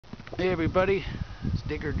Hey everybody, it's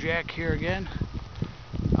Digger Jack here again.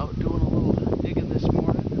 Out doing a little digging this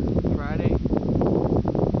morning, Friday.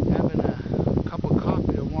 Having a cup of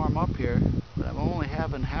coffee to warm up here, but I'm only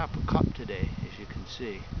having half a cup today, as you can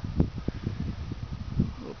see.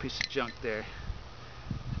 A little piece of junk there.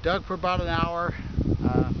 Dug for about an hour.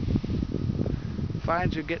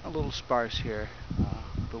 Finds are getting a little sparse here.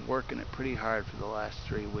 Been working it pretty hard for the last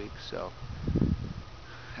 3 weeks, so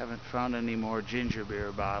haven't found any more ginger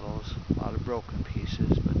beer bottles. A lot of broken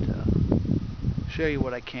pieces, but show you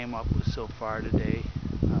what I came up with so far today.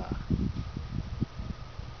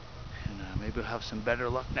 Maybe we'll have some better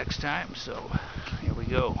luck next time. So here we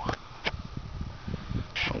go.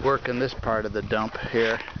 I'm working this part of the dump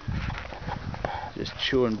here, just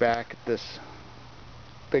chewing back at this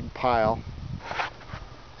big pile,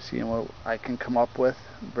 seeing what I can come up with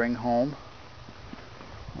and bring home.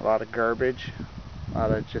 A lot of garbage, a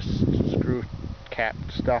lot of just screw cap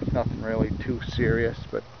stuff, nothing really too serious,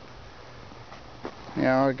 but you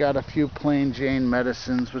know, I got a few plain Jane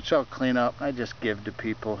medicines which I'll clean up. I just give to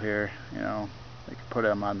people here, you know, they can put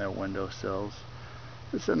them on their windowsills.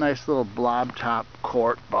 It's a nice little blob top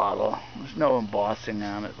quart bottle. There's no embossing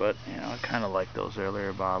on it, but you know, I kind of like those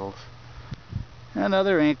earlier bottles.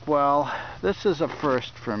 Another inkwell. This is a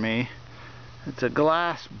first for me. It's a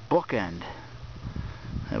glass bookend.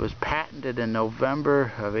 It was patented in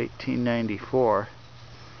November of 1894.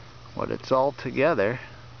 What it's all together.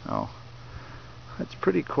 Oh, that's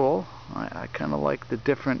pretty cool. I kind of like the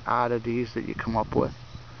different oddities that you come up with.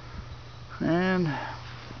 And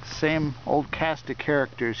same old cast of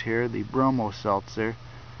characters here, the bromo seltzer.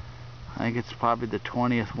 I think it's probably the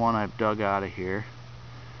 20th one I've dug out of here.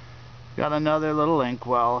 Got another little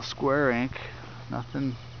inkwell, square ink.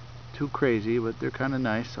 Nothing too crazy, but they're kind of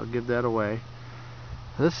nice. I'll give that away.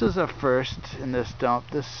 This is a first in this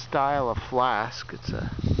dump, this style of flask. It's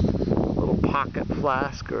a little pocket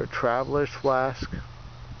flask or a traveler's flask.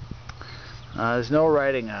 There's no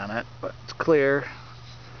writing on it, but it's clear.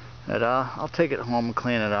 And, I'll take it home and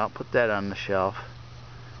clean it up, put that on the shelf.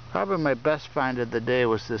 Probably my best find of the day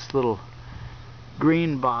was this little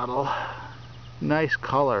green bottle. Nice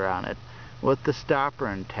color on it, with the stopper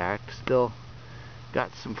intact. Still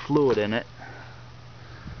got some fluid in it.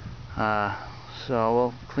 So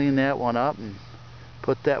we'll clean that one up and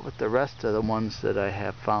put that with the rest of the ones that I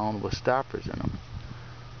have found with stoppers in them.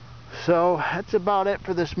 So that's about it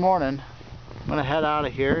for this morning. I'm going to head out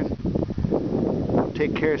of here and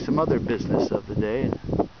take care of some other business of the day. And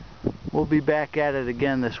we'll be back at it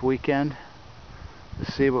again this weekend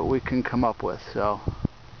to see what we can come up with. So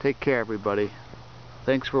take care everybody.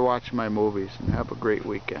 Thanks for watching my movies and have a great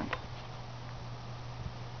weekend.